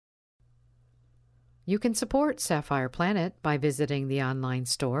You can support Sapphire Planet by visiting the online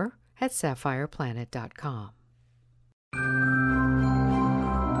store at sapphireplanet.com.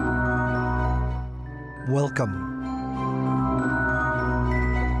 Welcome.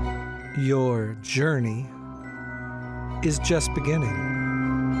 Your journey is just beginning.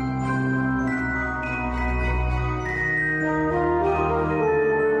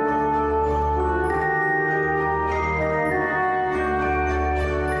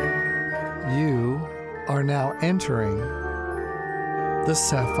 You are now entering the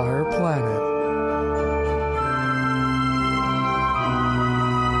Sapphire Planet.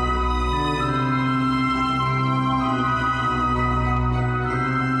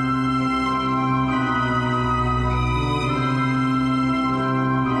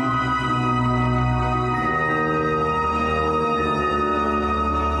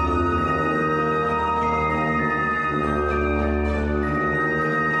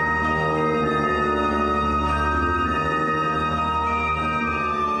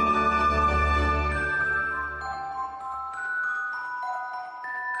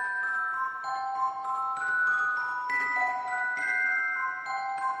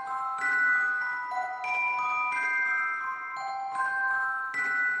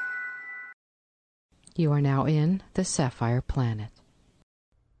 You are now in the Sapphire Planet.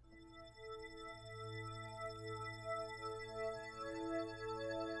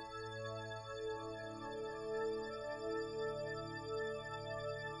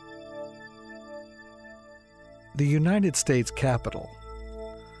 The United States Capitol,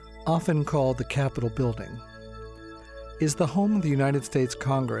 often called the Capitol Building, is the home of the United States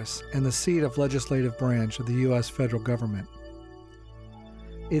Congress and the seat of legislative branch of the U.S. federal government.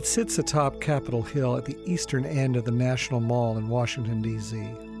 It sits atop Capitol Hill at the eastern end of the National Mall in Washington, D.C.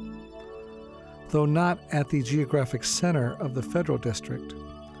 Though not at the geographic center of the federal district,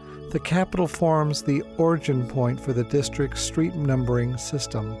 the Capitol forms the origin point for the district's street numbering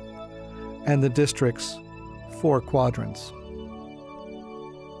system and the district's 4 quadrants.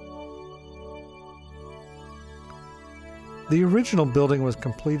 The original building was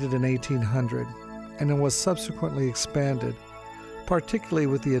completed in 1800 and it was subsequently expanded, particularly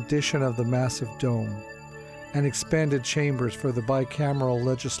with the addition of the massive dome and expanded chambers for the bicameral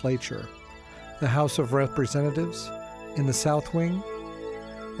legislature, the House of Representatives in the south wing,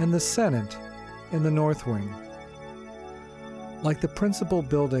 and the Senate in the north wing. Like the principal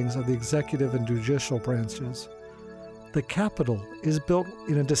buildings of the executive and judicial branches, the Capitol is built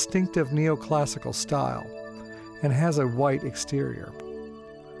in a distinctive neoclassical style and has a white exterior.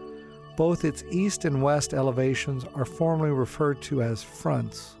 Both its east and west elevations are formally referred to as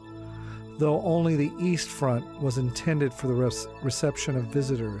fronts, though only the east front was intended for the reception of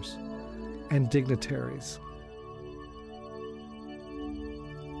visitors and dignitaries.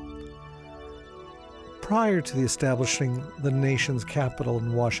 Prior to the establishing the nation's capital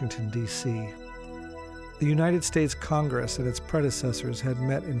in Washington, D.C., the United States Congress and its predecessors had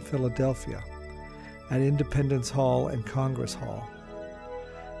met in Philadelphia at Independence Hall and Congress Hall,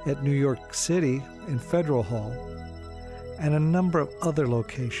 at New York City in Federal Hall, and a number of other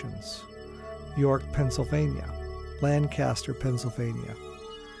locations: York, Pennsylvania, Lancaster, Pennsylvania,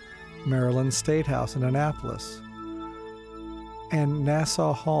 Maryland State House in Annapolis, and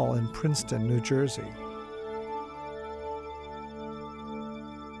Nassau Hall in Princeton, New Jersey.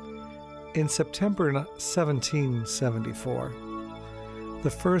 In September 1774, the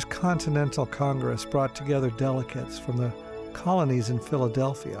First Continental Congress brought together delegates from the colonies in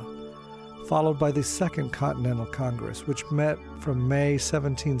Philadelphia, followed by the Second Continental Congress, which met from May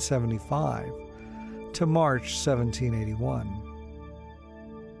 1775 to March 1781.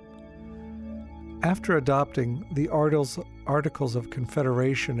 After adopting the Articles of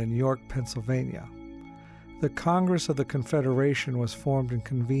Confederation in York, Pennsylvania, the Congress of the Confederation was formed and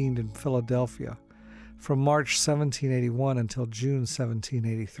convened in Philadelphia from March 1781 until June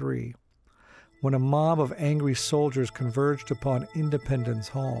 1783, when a mob of angry soldiers converged upon Independence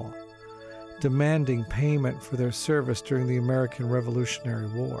Hall, demanding payment for their service during the American Revolutionary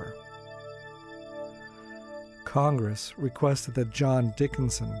War. Congress requested that John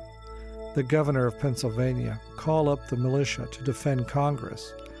Dickinson, the governor of Pennsylvania, call up the militia to defend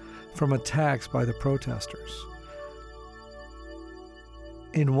Congress from attacks by the protesters.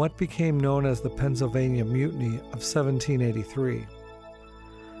 In what became known as the Pennsylvania Mutiny of 1783,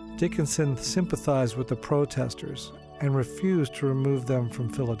 Dickinson sympathized with the protesters and refused to remove them from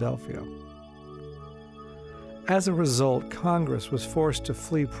Philadelphia. As a result, Congress was forced to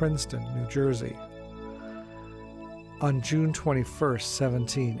flee Princeton, New Jersey, on June 21,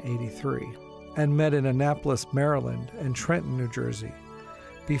 1783, and met in Annapolis, Maryland, and Trenton, New Jersey,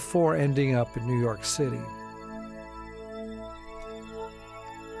 before ending up in New York City.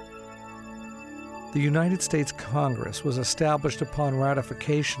 The United States Congress was established upon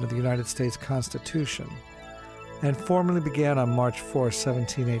ratification of the United States Constitution and formally began on March 4,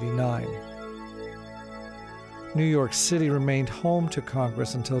 1789. New York City remained home to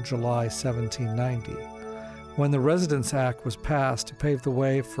Congress until July 1790, when the Residence Act was passed to pave the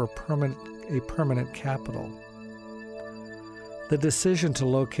way for a permanent capital. The decision to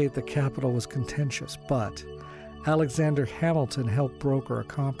locate the capital was contentious, but Alexander Hamilton helped broker a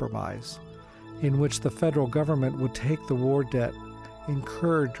compromise in which the federal government would take the war debt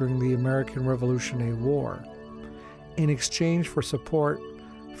incurred during the American Revolutionary War in exchange for support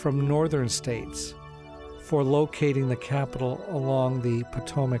from northern states for locating the capital along the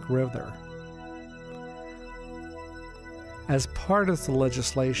Potomac River. As part of the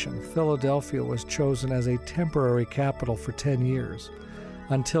legislation, Philadelphia was chosen as a temporary capital for 10 years,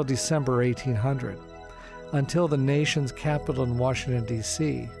 until December 1800, until the nation's capital in Washington,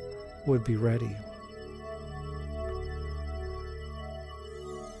 D.C. would be ready.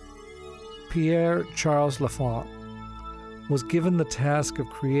 Pierre Charles L'Enfant was given the task of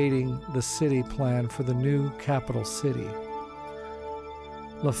creating the city plan for the new capital city.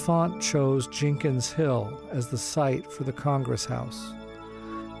 L'Enfant chose Jenkins Hill as the site for the Congress House,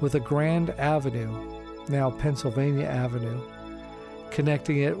 with a grand avenue, now Pennsylvania Avenue,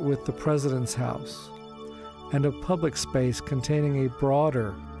 connecting it with the President's House, and a public space containing a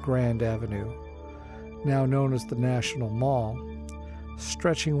broader Grand Avenue, now known as the National Mall,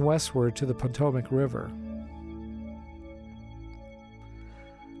 stretching westward to the Potomac River.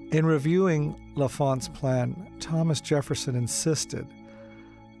 In reviewing L'Enfant's plan, Thomas Jefferson insisted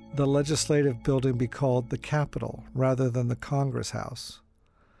the legislative building be called the Capitol rather than the Congress House.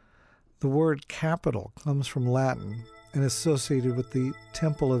 The word Capitol comes from Latin and is associated with the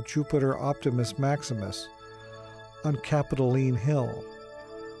temple of Jupiter Optimus Maximus on Capitoline Hill,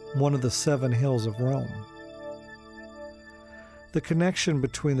 one of the 7 hills of Rome. The connection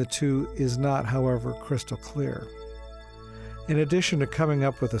between the two is not, however, crystal clear. In addition to coming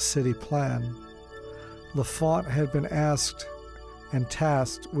up with a city plan, L'Enfant had been asked and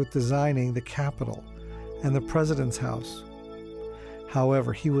tasked with designing the Capitol and the President's House.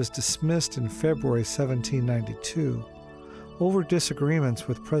 However, he was dismissed in February 1792 over disagreements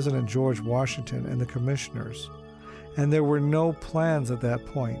with President George Washington and the commissioners, and there were no plans at that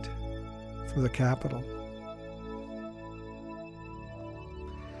point for the Capitol.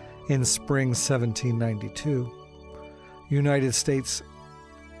 In spring 1792, United States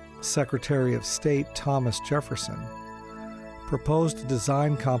Secretary of State Thomas Jefferson proposed a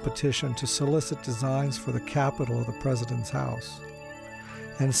design competition to solicit designs for the Capitol of the President's House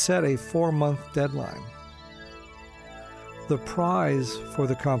and set a 4-month deadline. The prize for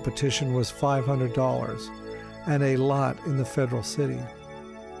the competition was $500 and a lot in the federal city.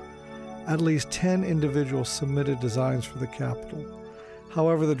 At least 10 individuals submitted designs for the Capitol.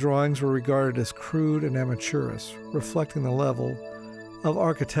 However, the drawings were regarded as crude and amateurish, reflecting the level of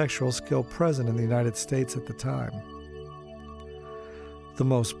architectural skill present in the United States at the time. The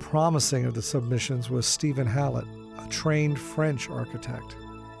most promising of the submissions was Stephen Hallett, a trained French architect.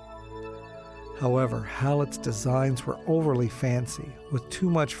 However, Hallett's designs were overly fancy, with too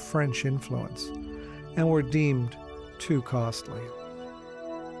much French influence, and were deemed too costly.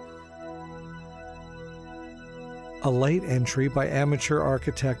 A late entry by amateur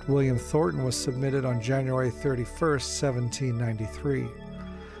architect William Thornton was submitted on January 31, 1793,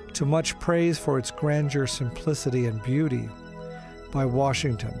 to much praise for its grandeur, simplicity, and beauty by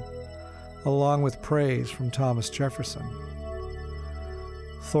Washington, along with praise from Thomas Jefferson.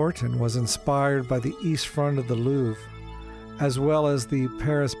 Thornton was inspired by the east front of the Louvre, as well as the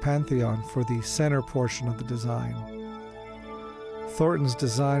Paris Pantheon for the center portion of the design. Thornton's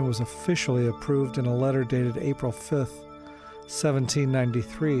design was officially approved in a letter dated April 5,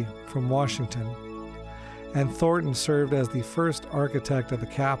 1793, from Washington, and Thornton served as the first architect of the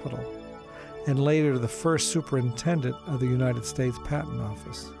Capitol, and later the first superintendent of the United States Patent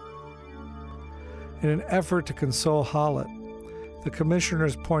Office. In an effort to console Hallett, the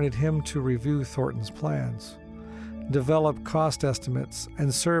commissioners appointed him to review Thornton's plans, develop cost estimates,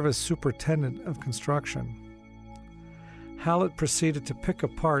 and serve as superintendent of construction. Hallett proceeded to pick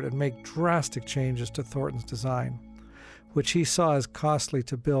apart and make drastic changes to Thornton's design, which he saw as costly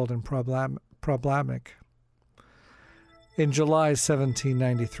to build and problematic. In July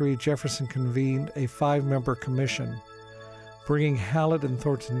 1793, Jefferson convened a 5-member commission, bringing Hallett and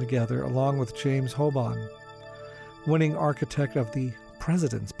Thornton together along with James Holbein, winning architect of the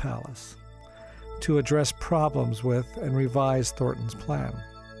President's Palace, to address problems with and revise Thornton's plan.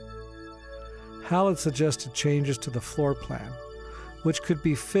 Hallett suggested changes to the floor plan, which could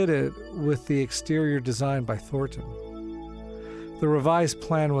be fitted with the exterior design by Thornton. The revised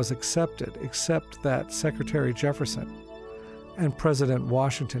plan was accepted, except that Secretary Jefferson and President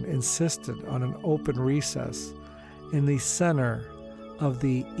Washington insisted on an open recess in the center of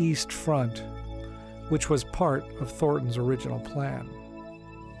the east front, which was part of Thornton's original plan.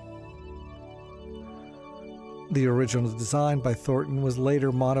 The original design by Thornton was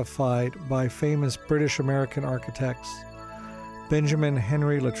later modified by famous British-American architects Benjamin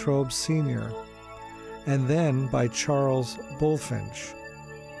Henry Latrobe Sr., and then by Charles Bulfinch.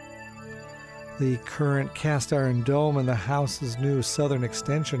 The current cast-iron dome in the house's new southern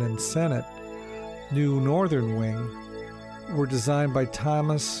extension and Senate, new northern wing, were designed by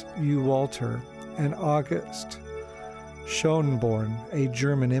Thomas U. Walter and August Schoenborn, a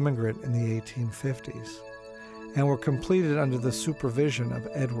German immigrant in the 1850s, and were completed under the supervision of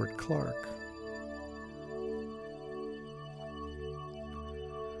Edward Clark.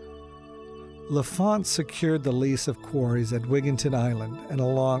 L'Enfant secured the lease of quarries at Wigginton Island and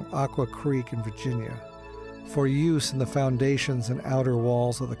along Aqua Creek in Virginia for use in the foundations and outer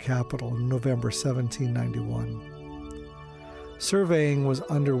walls of the Capitol in November 1791. Surveying was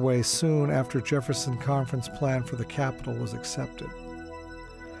underway soon after Jefferson Conference plan for the Capitol was accepted.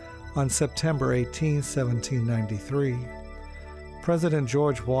 On September 18, 1793, President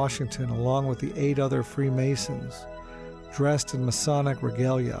George Washington, along with the 8 other Freemasons, dressed in Masonic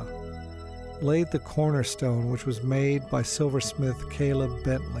regalia, laid the cornerstone, which was made by silversmith Caleb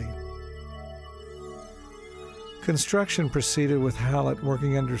Bentley. Construction proceeded with Hallett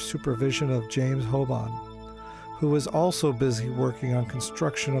working under supervision of James Hoban, who was also busy working on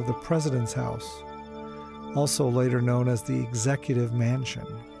construction of the President's House, also later known as the Executive Mansion.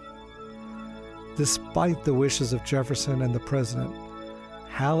 Despite the wishes of Jefferson and the President,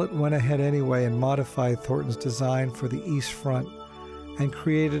 Hallett went ahead anyway and modified Thornton's design for the east front and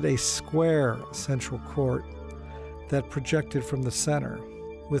created a square central court that projected from the center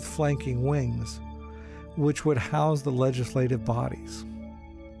with flanking wings, which would house the legislative bodies.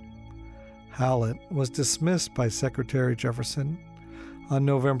 Hallett was dismissed by Secretary Jefferson on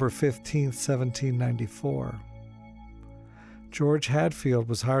November 15, 1794. George Hadfield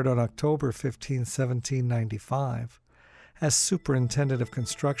was hired on October 15, 1795, as superintendent of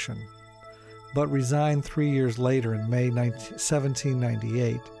construction, but resigned 3 years later in May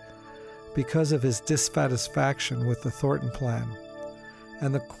 1798 because of his dissatisfaction with the Thornton plan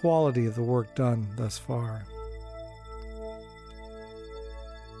and the quality of the work done thus far.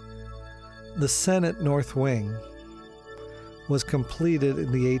 The Senate North Wing was completed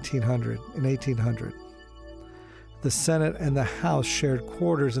in 1800. The Senate and the House shared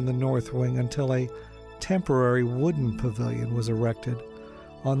quarters in the North Wing until a temporary wooden pavilion was erected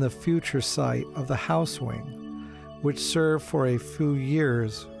on the future site of the House Wing, which served for a few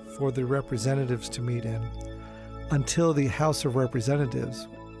years for the representatives to meet in, until the House of Representatives,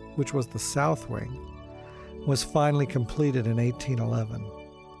 which was the South Wing, was finally completed in 1811,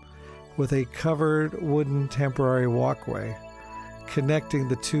 with a covered wooden temporary walkway connecting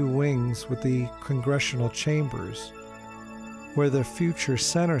the two wings with the congressional chambers, where the future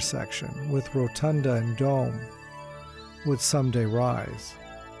center section with rotunda and dome would someday rise.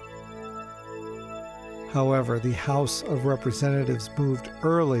 However, the House of Representatives moved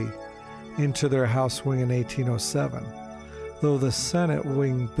early into their House wing in 1807, though the Senate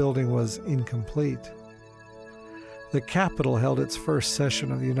wing building was incomplete. The Capitol held its first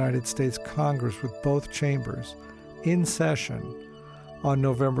session of the United States Congress with both chambers in session on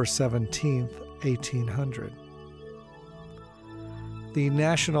November 17, 1800. The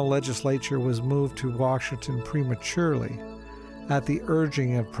national legislature was moved to Washington prematurely at the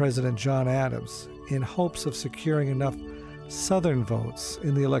urging of President John Adams in hopes of securing enough Southern votes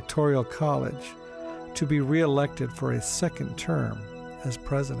in the Electoral College to be re-elected for a second term as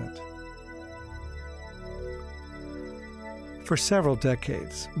president. For several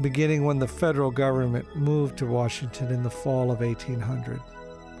decades, beginning when the federal government moved to Washington in the fall of 1800,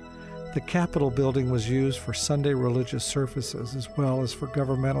 the Capitol building was used for Sunday religious services as well as for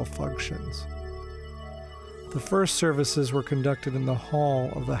governmental functions. The first services were conducted in the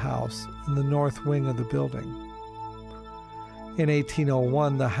hall of the House in the north wing of the building. In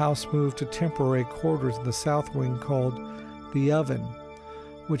 1801, the House moved to temporary quarters in the south wing called the Oven,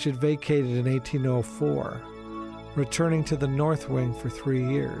 which it vacated in 1804, returning to the north wing for 3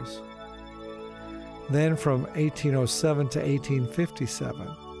 years. Then from 1807 to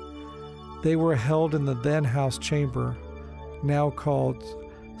 1857, they were held in the then House chamber, now called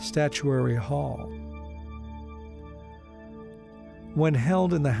Statuary Hall. When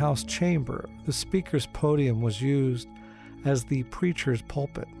held in the House chamber, the Speaker's podium was used as the preacher's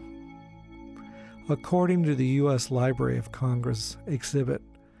pulpit. According to the U.S. Library of Congress exhibit,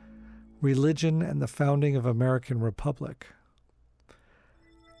 Religion and the Founding of American Republic,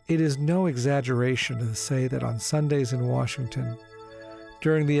 it is no exaggeration to say that on Sundays in Washington,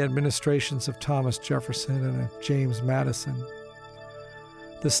 during the administrations of Thomas Jefferson and James Madison,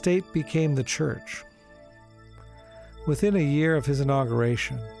 the state became the church. Within a year of his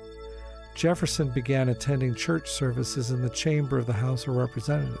inauguration, Jefferson began attending church services in the chamber of the House of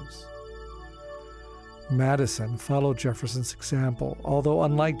Representatives. Madison followed Jefferson's example, although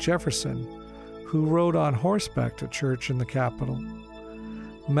unlike Jefferson, who rode on horseback to church in the Capitol,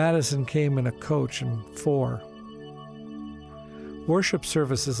 Madison came in a coach and four. Worship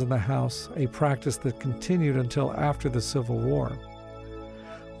services in the House, a practice that continued until after the Civil War,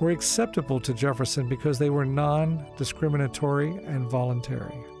 were acceptable to Jefferson because they were non-discriminatory and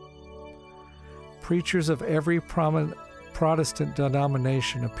voluntary. Preachers of every Protestant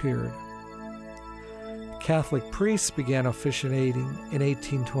denomination appeared. Catholic priests began officiating in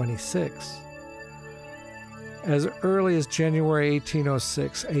 1826. As early as January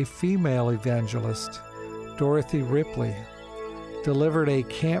 1806, a female evangelist, Dorothy Ripley, delivered a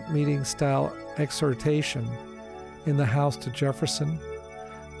camp meeting-style exhortation in the House to Jefferson,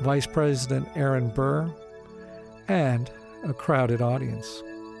 Vice President Aaron Burr, and a crowded audience.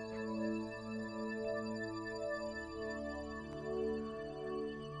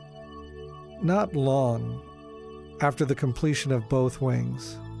 Not long after the completion of both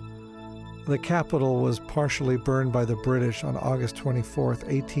wings, the Capitol was partially burned by the British on August 24,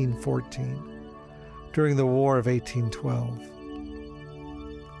 1814, during the War of 1812.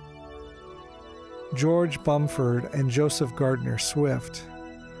 George Bumford and Joseph Gardner Swift,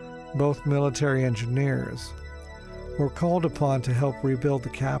 both military engineers, were called upon to help rebuild the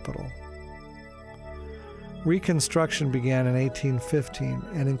Capitol. Reconstruction began in 1815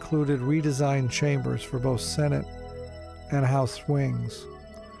 and included redesigned chambers for both Senate and House wings,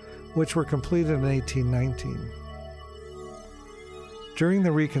 which were completed in 1819. During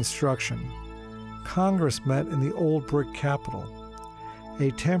the Reconstruction, Congress met in the old brick Capitol,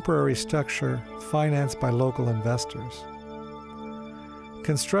 a temporary structure financed by local investors.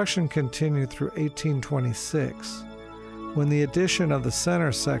 Construction continued through 1826, when the addition of the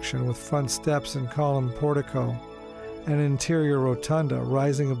center section with front steps and column portico and interior rotunda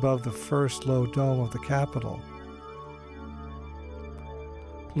rising above the first low dome of the Capitol.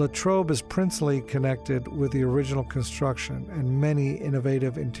 Latrobe is principally connected with the original construction and many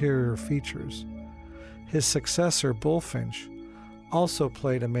innovative interior features. His successor, Bulfinch, also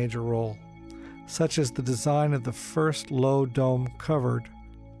played a major role, such as the design of the first low dome covered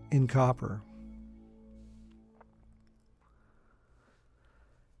in copper.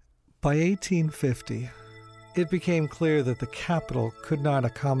 By 1850, it became clear that the Capitol could not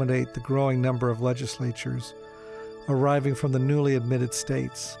accommodate the growing number of legislatures arriving from the newly admitted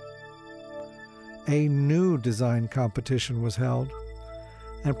states. A new design competition was held,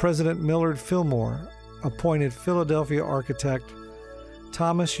 and President Millard Fillmore appointed Philadelphia architect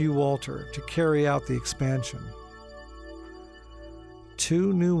Thomas U. Walter to carry out the expansion.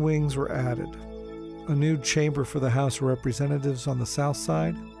 2 new wings were added, a new chamber for the House of Representatives on the south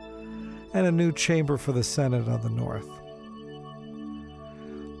side, and a new chamber for the Senate on the north.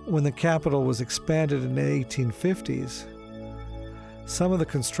 When the Capitol was expanded in the 1850s, some of the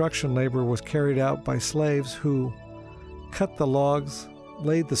construction labor was carried out by slaves who cut the logs,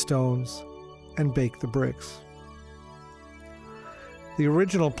 laid the stones, and baked the bricks. The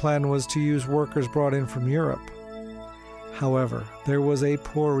original plan was to use workers brought in from Europe. However, there was a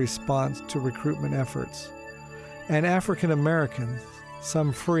poor response to recruitment efforts, and African Americans,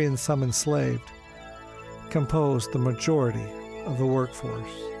 some free and some enslaved, composed the majority of the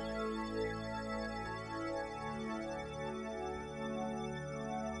workforce.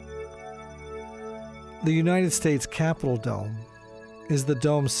 The United States Capitol Dome is the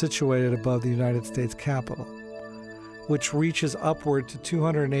dome situated above the United States Capitol, which reaches upward to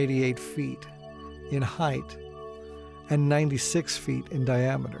 288 feet in height and 96 feet in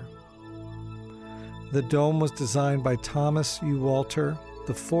diameter. The dome was designed by Thomas U. Walter,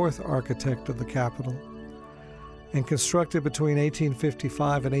 the 4th architect of the Capitol, and constructed between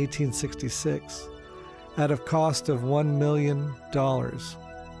 1855 and 1866 at a cost of $1 million.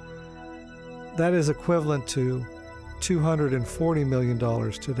 That is equivalent to $240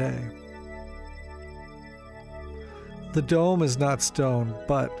 million today. The dome is not stone,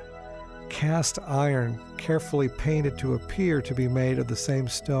 but cast iron carefully painted to appear to be made of the same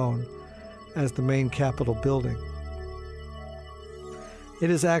stone as the main Capitol building. It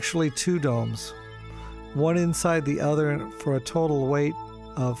is actually two domes, one inside the other for a total weight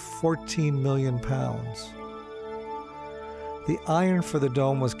of 14 million pounds. The iron for the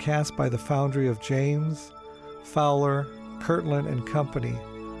dome was cast by the foundry of James, Fowler, Kirtland and Company,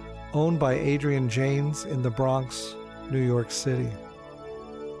 owned by Adrian James in the Bronx, New York City.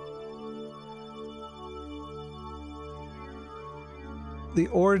 The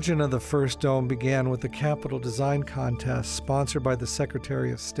origin of the first dome began with the Capitol Design Contest sponsored by the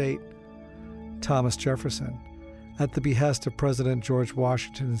Secretary of State, Thomas Jefferson, at the behest of President George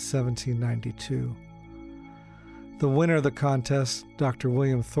Washington in 1792. The winner of the contest, Dr.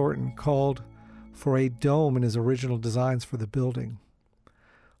 William Thornton, called for a dome in his original designs for the building.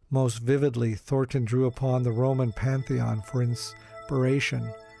 Most vividly, Thornton drew upon the Roman Pantheon for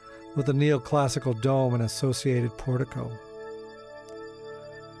inspiration, with the neoclassical dome and associated portico.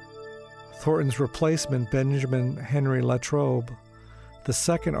 Thornton's replacement, Benjamin Henry Latrobe, the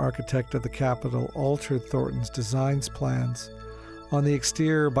second architect of the Capitol, altered Thornton's design plans on the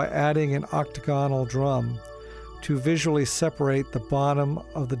exterior by adding an octagonal drum to visually separate the bottom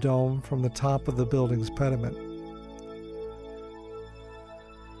of the dome from the top of the building's pediment.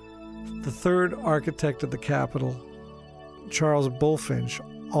 The third architect of the Capitol, Charles Bulfinch,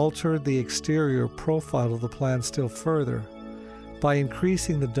 altered the exterior profile of the plan still further by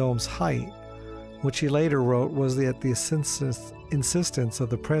increasing the dome's height, which he later wrote was at the insistence of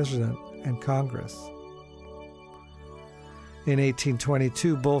the President and Congress. In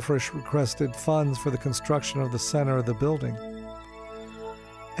 1822, Bulfinch requested funds for the construction of the center of the building,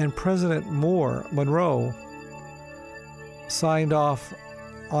 and President Monroe signed off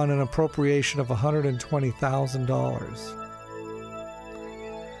on an appropriation of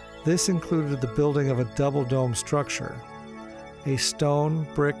 $120,000. This included the building of a double-dome structure, a stone,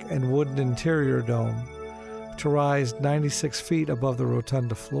 brick, and wooden interior dome to rise 96 feet above the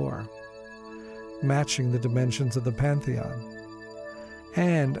rotunda floor, matching the dimensions of the Pantheon,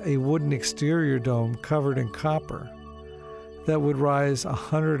 and a wooden exterior dome covered in copper that would rise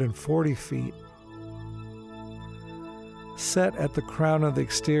 140 feet. Set at the crown of the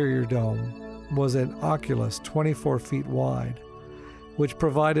exterior dome was an oculus 24 feet wide, which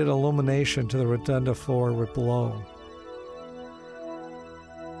provided illumination to the rotunda floor below.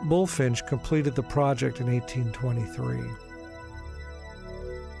 Bulfinch completed the project in 1823.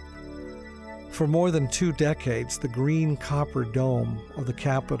 For more than 2 decades, the green copper dome of the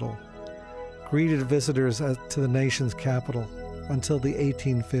Capitol greeted visitors to the nation's capital until the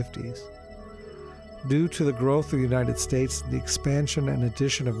 1850s. Due to the growth of the United States and the expansion and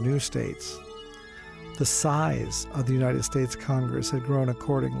addition of new states, the size of the United States Congress had grown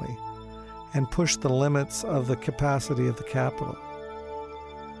accordingly and pushed the limits of the capacity of the Capitol.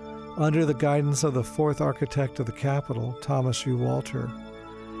 Under the guidance of the fourth architect of the Capitol, Thomas U. Walter,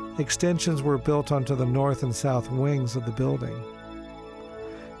 extensions were built onto the north and south wings of the building.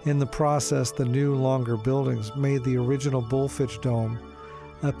 In the process, the new, longer buildings made the original Bulfinch Dome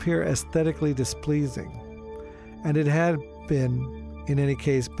appear aesthetically displeasing, and it had been, in any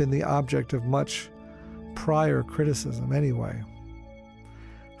case, been the object of much prior criticism anyway.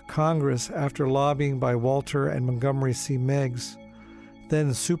 Congress, after lobbying by Walter and Montgomery C. Meigs,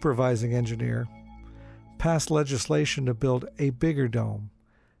 then supervising engineer, passed legislation to build a bigger dome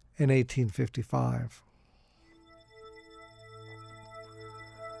in 1855.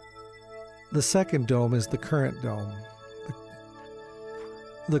 The second dome is the current dome.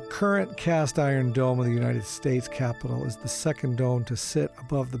 The current cast iron dome of the United States Capitol is the second dome to sit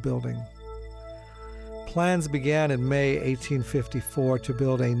above the building. Plans began in May 1854 to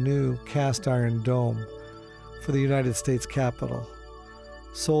build a new cast iron dome for the United States Capitol,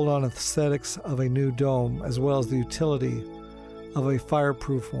 sold on aesthetics of a new dome as well as the utility of a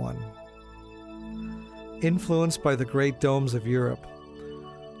fireproof one. Influenced by the great domes of Europe,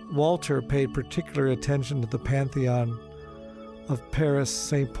 Walter paid particular attention to the Pantheon of Paris,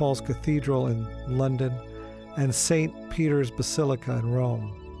 St. Paul's Cathedral in London, and St. Peter's Basilica in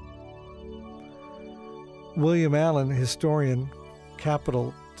Rome. William Allen, historian,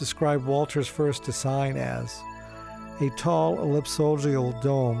 Capitol, described Walter's first design as a tall ellipsoidal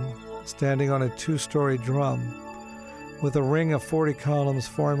dome standing on a 2-story drum with a ring of 40 columns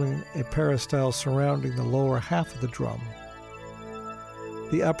forming a peristyle surrounding the lower half of the drum.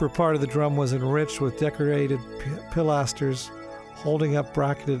 The upper part of the drum was enriched with decorated pilasters holding up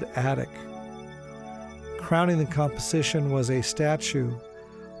bracketed attic. Crowning the composition was a statue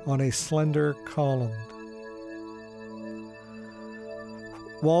on a slender column.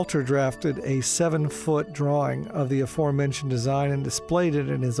 Walter drafted a 7-foot drawing of the aforementioned design and displayed it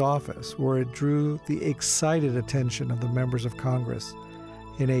in his office, where it drew the excited attention of the members of Congress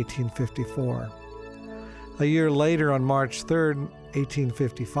in 1854. A year later, on March 3,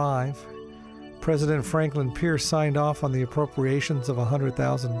 1855, President Franklin Pierce signed off on the appropriations of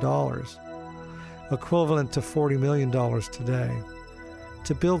 $100,000, equivalent to $40 million today,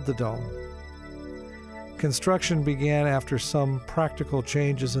 to build the dome. Construction began after some practical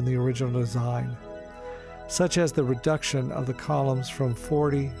changes in the original design, such as the reduction of the columns from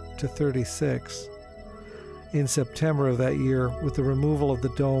 40 to 36 in September of that year, with the removal of the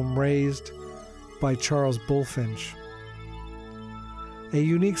dome raised by Charles Bulfinch. A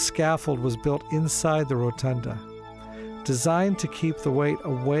unique scaffold was built inside the rotunda, designed to keep the weight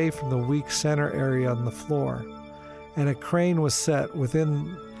away from the weak center area on the floor, and a crane was set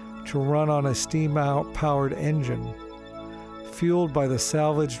within to run on a steam-powered engine, fueled by the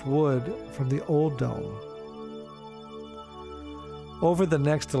salvaged wood from the old dome. Over the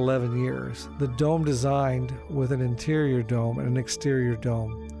next 11 years, the dome, designed with an interior dome and an exterior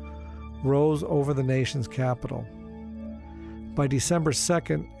dome, rose over the nation's capital. By December 2,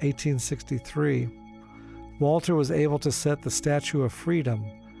 1863, Walter was able to set the Statue of Freedom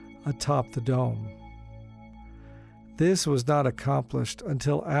atop the dome. This was not accomplished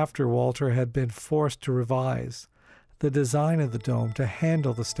until after Walter had been forced to revise the design of the dome to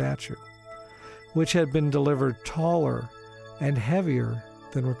handle the statue, which had been delivered taller and heavier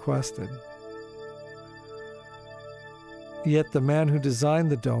than requested. Yet the man who designed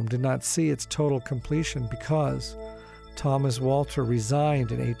the dome did not see its total completion because Thomas Walter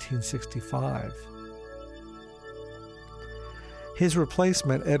resigned in 1865. His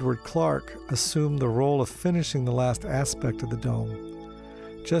replacement, Edward Clark, assumed the role of finishing the last aspect of the dome.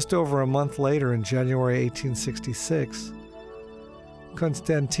 Just over a month later, in January 1866,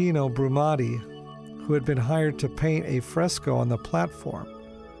 Constantino Brumati, who had been hired to paint a fresco on the platform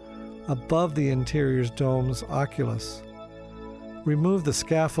above the interior dome's oculus, removed the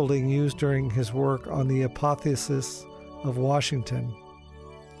scaffolding used during his work on the Apotheosis of Washington.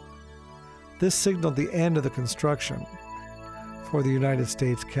 This signaled the end of the construction for the United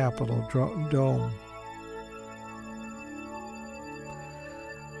States Capitol dome.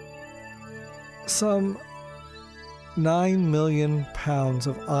 Some 9 million pounds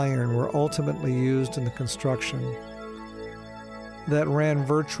of iron were ultimately used in the construction that ran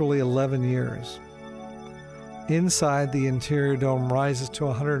virtually 11 years. Inside, the interior dome rises to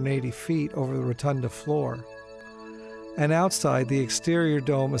 180 feet over the rotunda floor, and outside, the exterior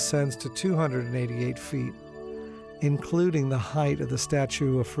dome ascends to 288 feet, including the height of the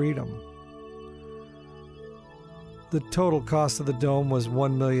Statue of Freedom. The total cost of the dome was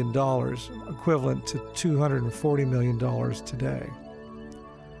 $1 million, equivalent to $240 million today.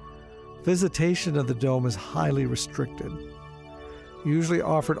 Visitation of the dome is highly restricted, usually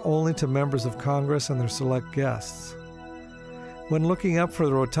offered only to members of Congress and their select guests. When looking up for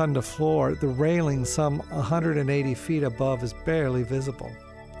the rotunda floor, the railing some 180 feet above is barely visible.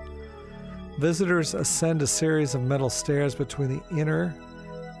 Visitors ascend a series of metal stairs between the inner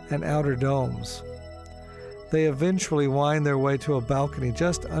and outer domes. They eventually wind their way to a balcony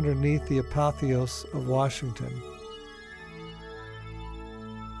just underneath the Apotheosis of Washington.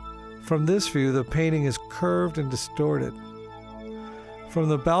 From this view, the painting is curved and distorted. From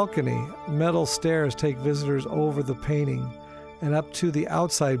the balcony, metal stairs take visitors over the painting and up to the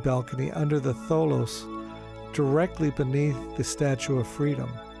outside balcony under the tholos, directly beneath the Statue of Freedom.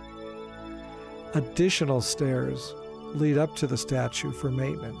 Additional stairs lead up to the statue for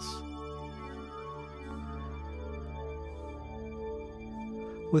maintenance.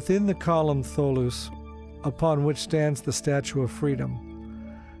 Within the column tholos, upon which stands the Statue of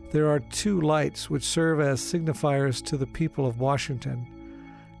Freedom, there are two lights which serve as signifiers to the people of Washington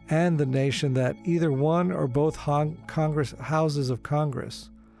and the nation that either one or both houses of Congress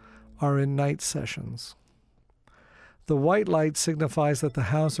are in night sessions. The white light signifies that the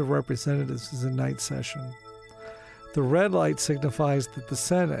House of Representatives is in night session. The red light signifies that the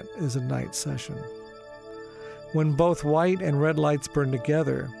Senate is in night session. When both white and red lights burn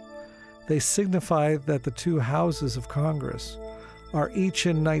together, they signify that the two houses of Congress are each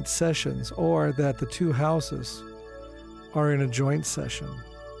in night sessions, or that the two houses are in a joint session.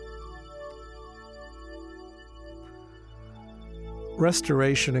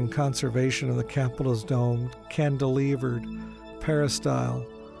 Restoration and conservation of the Capitol's dome, cantilevered, peristyle,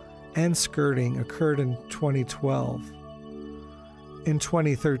 and skirting occurred in 2012. In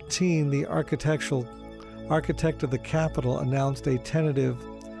 2013, the architect of the Capitol announced a tentative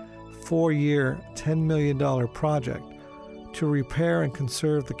 4-year, $10 million project to repair and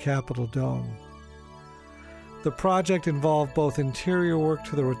conserve the Capitol dome. The project involved both interior work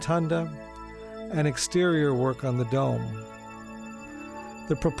to the rotunda and exterior work on the dome.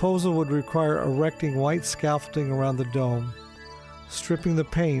 The proposal would require erecting white scaffolding around the dome, stripping the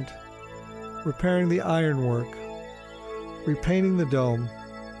paint, repairing the ironwork, repainting the dome,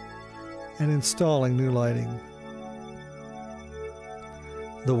 and installing new lighting.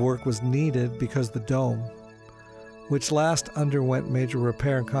 The work was needed because the dome, which last underwent major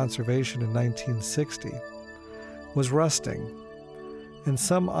repair and conservation in 1960, was rusting, and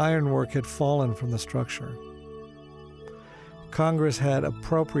some ironwork had fallen from the structure. Congress had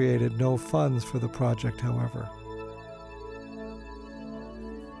appropriated no funds for the project, however.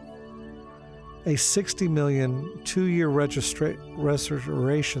 A $60 million two-year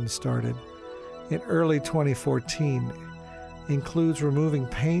restoration started in early 2014, includes removing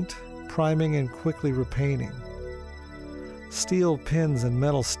paint, priming, and quickly repainting. Steel pins and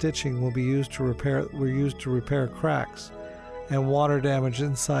metal stitching were used to repair cracks and water damage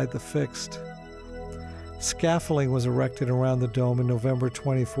inside the fixed. Scaffolding was erected around the dome in November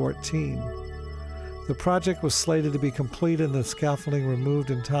 2014. The project was slated to be completed and the scaffolding removed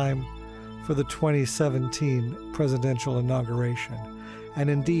in time for the 2017 presidential inauguration, and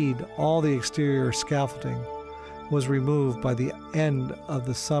indeed all the exterior scaffolding was removed by the end of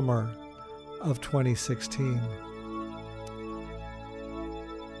the summer of 2016.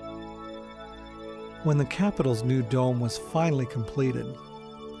 When the Capitol's new dome was finally completed,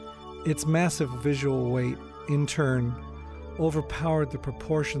 its massive visual weight, in turn, overpowered the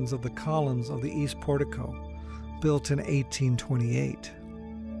proportions of the columns of the east portico, built in 1828.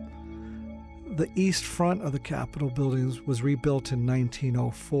 The east front of the Capitol buildings was rebuilt in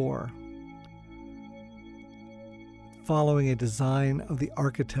 1904, following a design of the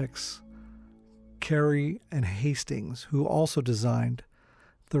architects Carey and Hastings, who also designed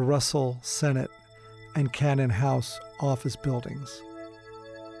the Russell Senate and Cannon House office buildings.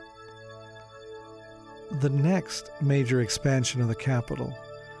 The next major expansion of the Capitol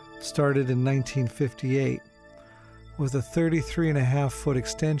started in 1958 with a 33.5-foot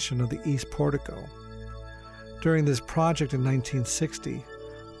extension of the east portico. During this project in 1960,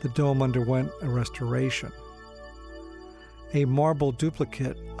 the dome underwent a restoration. A marble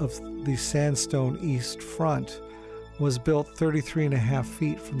duplicate of the sandstone east front was built 33.5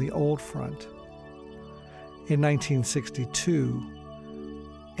 feet from the old front. In 1962,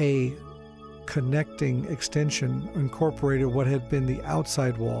 a connecting extension incorporated what had been the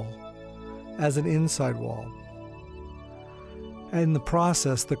outside wall as an inside wall. In the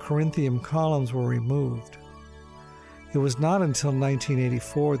process, the Corinthian columns were removed. It was not until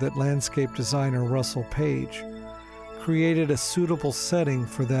 1984 that landscape designer Russell Page created a suitable setting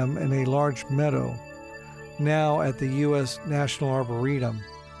for them in a large meadow, now at the U.S. National Arboretum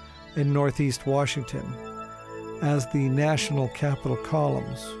in Northeast Washington, as the National Capitol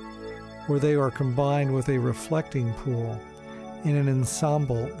columns, where they are combined with a reflecting pool in an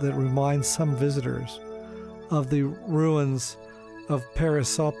ensemble that reminds some visitors of the ruins of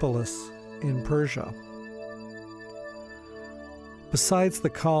Persepolis in Persia. Besides the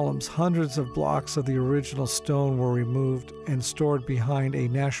columns, hundreds of blocks of the original stone were removed and stored behind a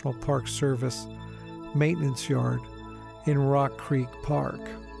National Park Service maintenance yard in Rock Creek Park.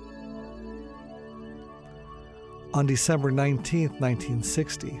 On December 19,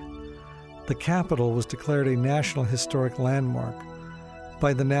 1960, the Capitol was declared a National Historic Landmark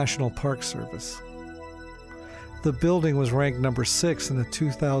by the National Park Service. The building was ranked number 6 in a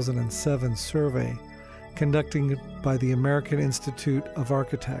 2007 survey conducted by the American Institute of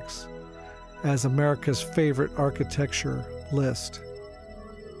Architects as America's favorite architecture list.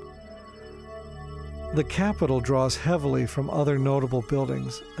 The Capitol draws heavily from other notable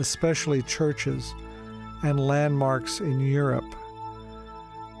buildings, especially churches and landmarks in Europe,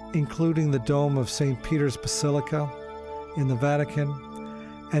 including the Dome of St. Peter's Basilica in the Vatican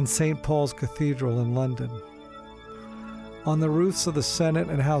and St. Paul's Cathedral in London. On the roofs of the Senate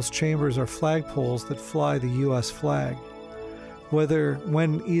and House chambers are flagpoles that fly the U.S. flag,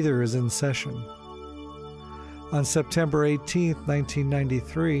 when either is in session. On September 18,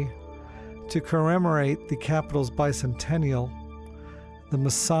 1993, to commemorate the Capitol's bicentennial, the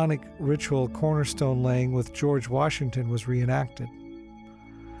Masonic ritual cornerstone laying with George Washington was reenacted.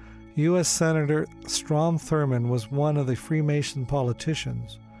 U.S. Senator Strom Thurmond was one of the Freemason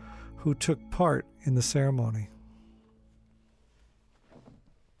politicians who took part in the ceremony.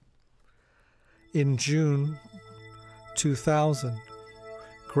 In June 2000,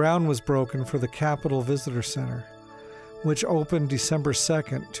 ground was broken for the Capitol Visitor Center, which opened December 2,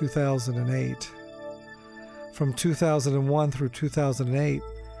 2008. From 2001 through 2008,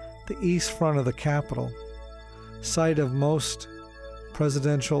 the east front of the Capitol, site of most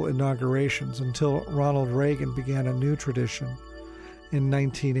presidential inaugurations until Ronald Reagan began a new tradition in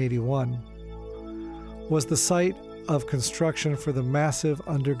 1981, was the site of construction for the massive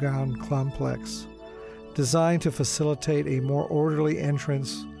underground complex, designed to facilitate a more orderly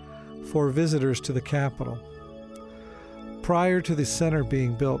entrance for visitors to the Capitol. Prior to the center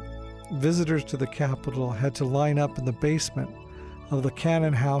being built, visitors to the Capitol had to line up in the basement of the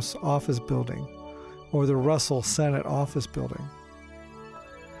Cannon House office building or the Russell Senate office building.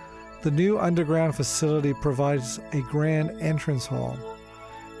 The new underground facility provides a grand entrance hall,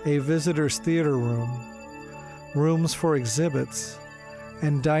 a visitors' theater room, rooms for exhibits,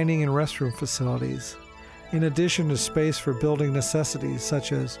 and dining and restroom facilities, in addition to space for building necessities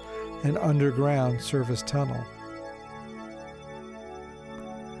such as an underground service tunnel.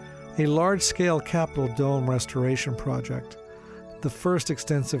 A large-scale Capitol Dome restoration project, the first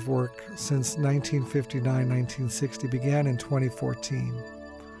extensive work since 1959-1960, began in 2014,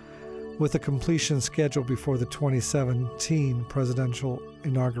 with a completion scheduled before the 2017 presidential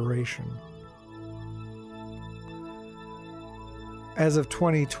inauguration. As of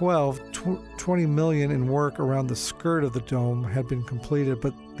 2012, $20 million in work around the skirt of the dome had been completed,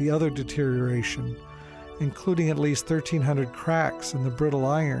 but the other deterioration, including at least 1,300 cracks in the brittle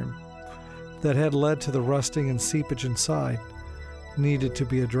iron that had led to the rusting and seepage inside, needed to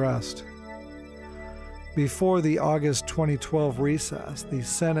be addressed. Before the August 2012 recess, the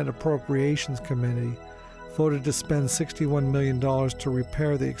Senate Appropriations Committee voted to spend $61 million to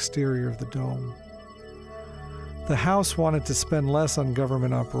repair the exterior of the dome. The House wanted to spend less on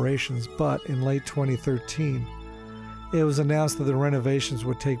government operations, but in late 2013, it was announced that the renovations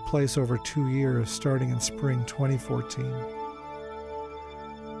would take place over 2 years, starting in spring 2014.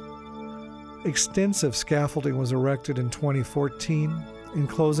 Extensive scaffolding was erected in 2014,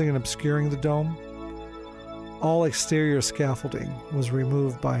 enclosing and obscuring the dome. All exterior scaffolding was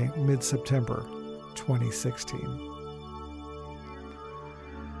removed by mid-September 2016.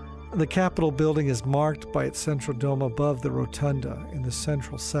 The Capitol building is marked by its central dome above the rotunda in the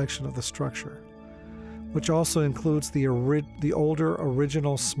central section of the structure, which also includes the older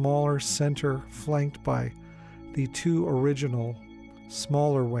original smaller center flanked by the two original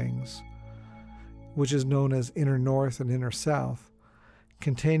smaller wings, which is known as Inner North and Inner South,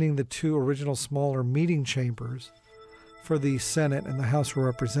 containing the two original smaller meeting chambers for the Senate and the House of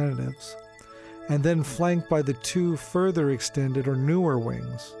Representatives, and then flanked by the two further extended or newer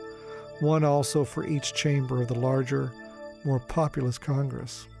wings, one also for each chamber of the larger, more populous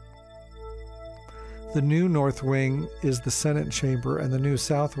Congress. The new North Wing is the Senate chamber, and the new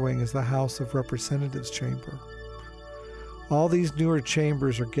South Wing is the House of Representatives chamber. All these newer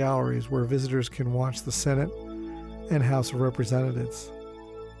chambers are galleries where visitors can watch the Senate and House of Representatives.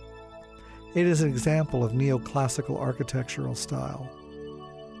 It is an example of neoclassical architectural style.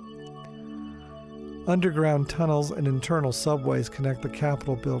 Underground tunnels and internal subways connect the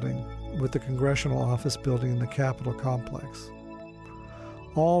Capitol building with the Congressional Office building in the Capitol complex.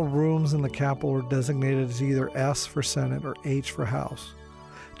 All rooms in the Capitol are designated as either S for Senate or H for House,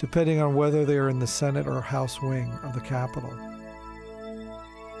 depending on whether they are in the Senate or House wing of the Capitol.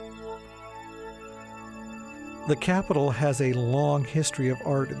 The Capitol has a long history of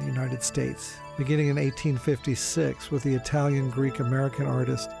art in the United States, beginning in 1856 with the Italian-Greek-American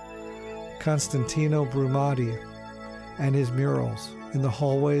artist Constantino Brumadi and his murals in the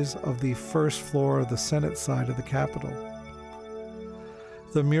hallways of the first floor of the Senate side of the Capitol.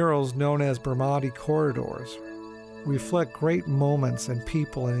 The murals, known as Brumadi corridors, reflect great moments and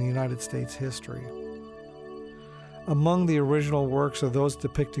people in the United States history. Among the original works are those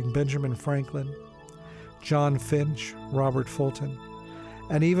depicting Benjamin Franklin, John Finch, Robert Fulton,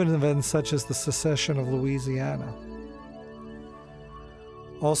 and even events such as the secession of Louisiana.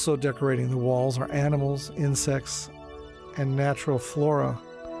 Also decorating the walls are animals, insects, and natural flora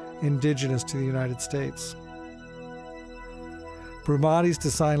indigenous to the United States. Brumadi's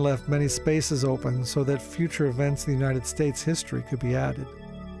design left many spaces open so that future events in the United States history could be added.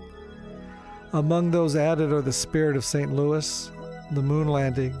 Among those added are the Spirit of St. Louis, the moon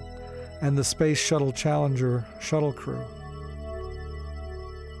landing, and the Space Shuttle Challenger shuttle crew.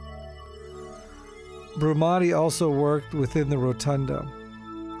 Brumadi also worked within the rotunda.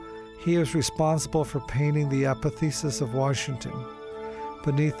 He is responsible for painting the apotheosis of Washington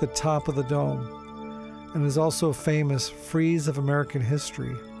beneath the top of the dome, and is also famous frieze of American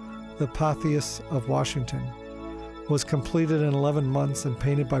history. The Apotheosis of Washington was completed in 11 months and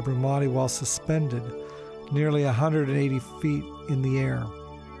painted by Brumadi while suspended nearly 180 feet in the air.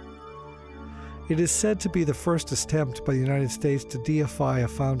 It is said to be the first attempt by the United States to deify a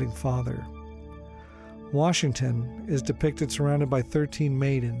founding father. Washington is depicted surrounded by 13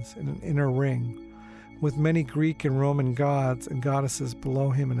 maidens in an inner ring, with many Greek and Roman gods and goddesses below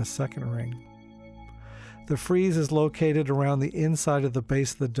him in a second ring. The frieze is located around the inside of the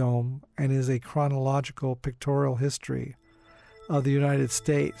base of the dome and is a chronological pictorial history of the United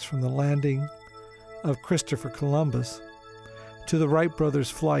States from the landing of Christopher Columbus to the Wright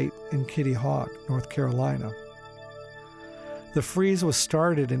brothers' flight in Kitty Hawk, North Carolina. The frieze was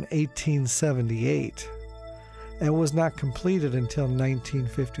started in 1878 and was not completed until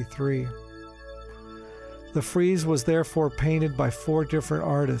 1953. The frieze was therefore painted by 4 different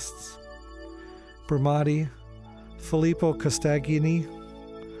artists: Bramati, Filippo Costagini,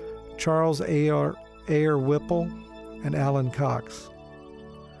 Charles Ayer Whipple, and Alan Cox.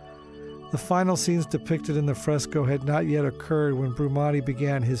 The final scenes depicted in the fresco had not yet occurred when Bramati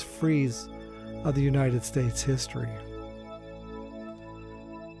began his frieze of the United States history.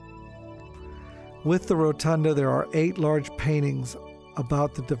 With the rotunda, there are 8 large paintings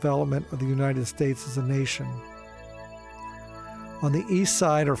about the development of the United States as a nation. On the east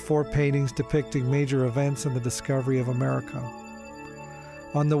side are 4 paintings depicting major events in the discovery of America.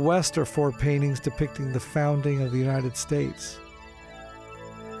 On the west are 4 paintings depicting the founding of the United States.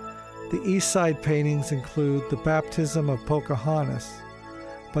 The east side paintings include The Baptism of Pocahontas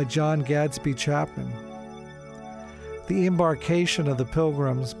by John Gadsby Chapman, The Embarkation of the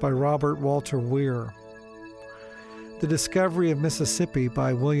Pilgrims by Robert Walter Weir, The Discovery of Mississippi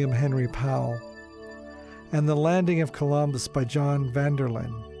by William Henry Powell, and The Landing of Columbus by John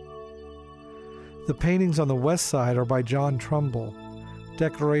Vanderlyn. The paintings on the west side are by John Trumbull: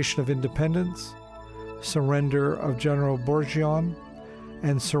 Declaration of Independence, Surrender of General Bourgogne,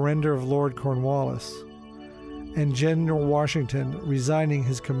 and Surrender of Lord Cornwallis, and General Washington resigning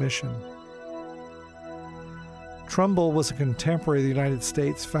his commission. Trumbull was a contemporary of the United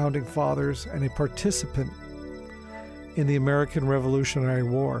States founding fathers and a participant in the American Revolutionary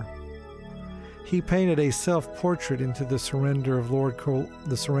War. He painted a self-portrait into the surrender of Lord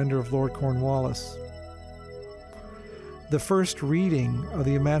Cornwallis. The first reading of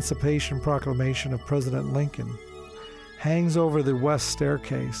the Emancipation Proclamation of President Lincoln hangs over the west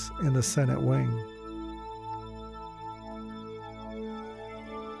staircase in the Senate wing.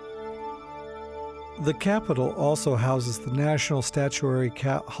 The Capitol also houses the National Statuary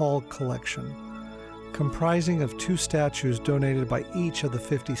Hall collection, comprising of 2 statues donated by each of the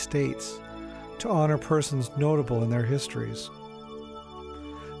 50 states to honor persons notable in their histories.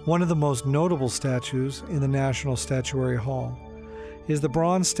 One of the most notable statues in the National Statuary Hall is the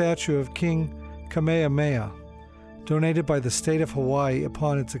bronze statue of King Kamehameha, donated by the state of Hawaii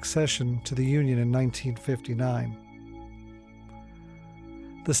upon its accession to the Union in 1959.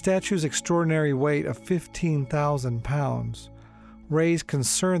 The statue's extraordinary weight of 15,000 pounds raised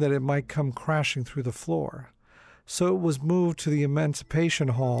concern that it might come crashing through the floor, so it was moved to the Emancipation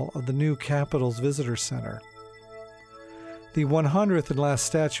Hall of the new Capitol's Visitor Center. The 100th and last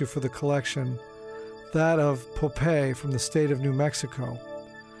statue for the collection, that of Popeye from the state of New Mexico,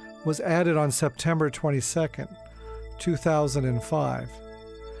 was added on September 22, 2005.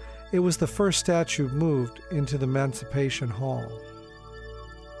 It was the first statue moved into the Emancipation Hall.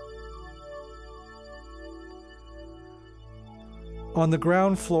 On the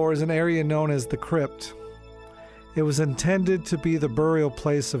ground floor is an area known as the Crypt. It was intended to be the burial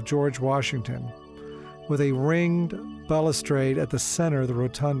place of George Washington, with a ringed balustrade at the center of the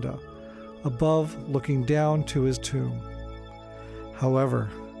rotunda, above looking down to his tomb. However,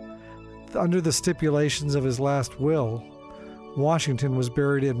 under the stipulations of his last will, Washington was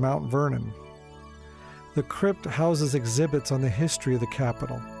buried at Mount Vernon. The crypt houses exhibits on the history of the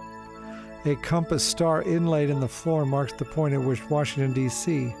Capitol. A compass star inlaid in the floor marks the point at which Washington,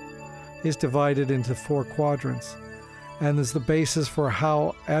 D.C. is divided into 4 quadrants, and is the basis for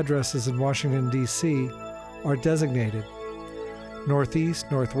how addresses in Washington, D.C. are designated: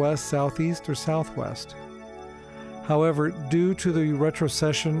 northeast, northwest, southeast, or southwest. However, due to the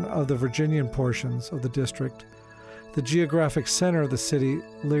retrocession of the Virginian portions of the district, the geographic center of the city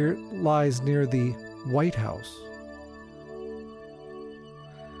lies near the White House.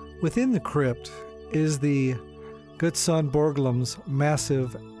 Within the crypt is the Gutzon Borglum's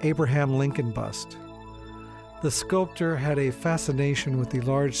massive Abraham Lincoln bust. The sculptor had a fascination with the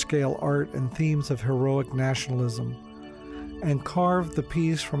large-scale art and themes of heroic nationalism, and carved the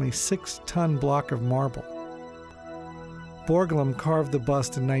piece from a 6-ton block of marble. Borglum carved the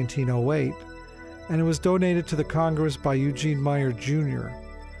bust in 1908, and it was donated to the Congress by Eugene Meyer Jr.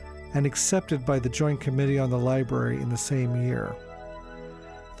 and accepted by the Joint Committee on the Library in the same year.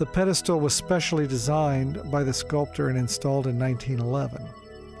 The pedestal was specially designed by the sculptor and installed in 1911.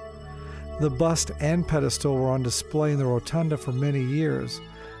 The bust and pedestal were on display in the rotunda for many years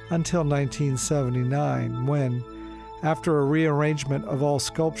until 1979 when, after a rearrangement of all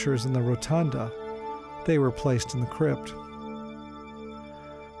sculptures in the rotunda, they were placed in the crypt.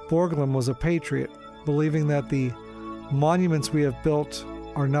 Borglum was a patriot, believing that the monuments we have built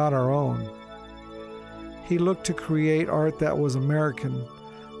are not our own. He looked to create art that was American,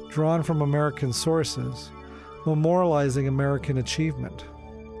 drawn from American sources, memorializing American achievement.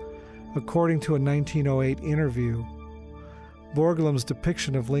 According to a 1908 interview, Borglum's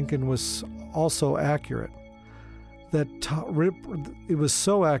depiction of Lincoln was also accurate. It was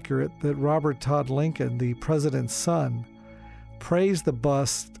so accurate that Robert Todd Lincoln, the president's son, praised the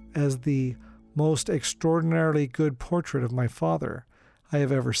bust as the most extraordinarily good portrait of my father I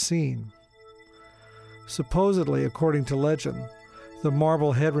have ever seen. Supposedly, according to legend, the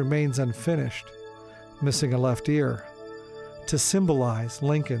marble head remains unfinished, missing a left ear, to symbolize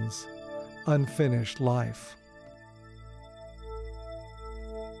Lincoln's unfinished life.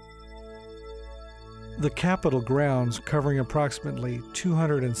 The Capitol grounds, covering approximately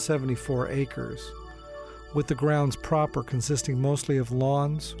 274 acres, with the grounds proper consisting mostly of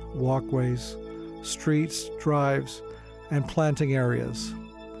lawns, walkways, streets, drives, and planting areas.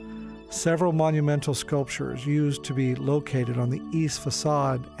 Several monumental sculptures used to be located on the east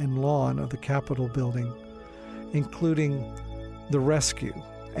facade and lawn of the Capitol building, including the Rescue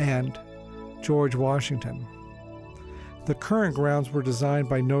and George Washington. The current grounds were designed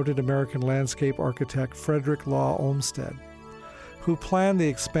by noted American landscape architect Frederick Law Olmsted, who planned the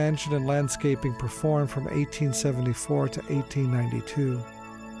expansion and landscaping performed from 1874 to 1892.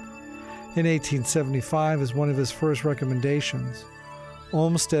 In 1875, as one of his first recommendations,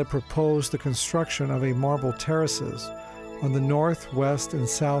 Olmsted proposed the construction of a marble terraces on the north, west, and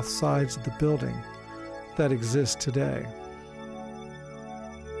south sides of the building that exist today.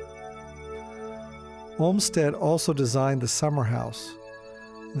 Olmsted also designed the Summer House,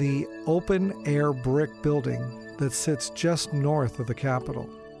 the open-air brick building that sits just north of the Capitol.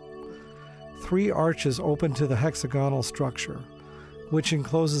 3 arches open to the hexagonal structure, which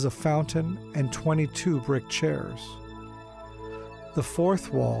encloses a fountain and 22 brick chairs. The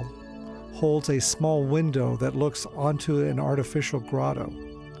 4th wall holds a small window that looks onto an artificial grotto.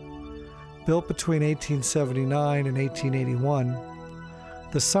 Built between 1879 and 1881,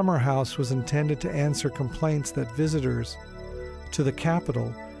 the Summer House was intended to answer complaints that visitors to the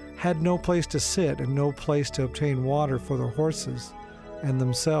Capitol had no place to sit and no place to obtain water for their horses and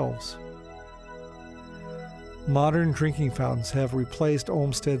themselves. Modern drinking fountains have replaced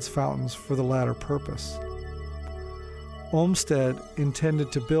Olmsted's fountains for the latter purpose. Olmsted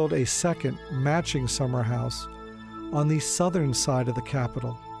intended to build a second matching summer house on the southern side of the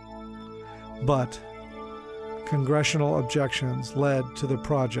Capitol, but congressional objections led to the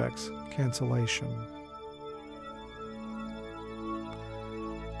project's cancellation.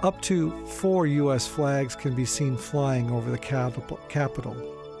 Up to 4 U.S. flags can be seen flying over the Capitol.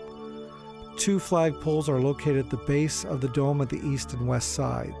 2 flagpoles are located at the base of the dome at the east and west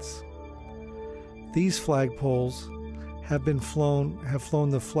sides. These flagpoles have flown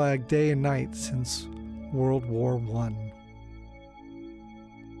the flag day and night since World War I.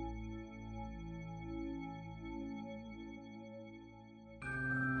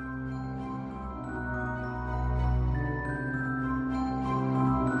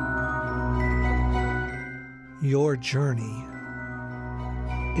 Your journey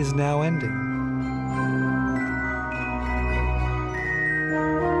is now ending.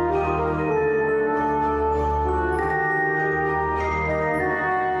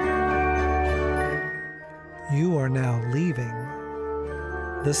 You are now leaving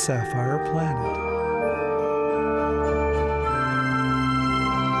the Sapphire Planet.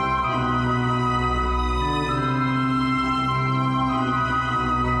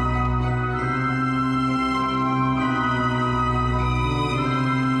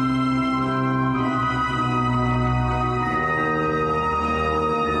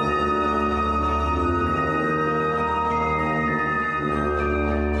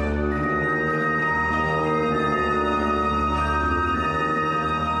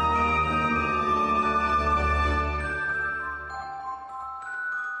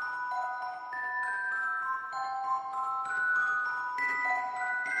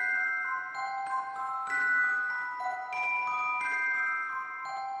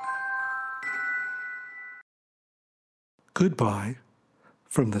 Goodbye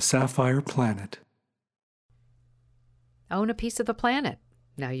from the Sapphire Planet. Own a piece of the planet.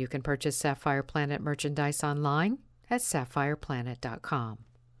 Now you can purchase Sapphire Planet merchandise online at sapphireplanet.com.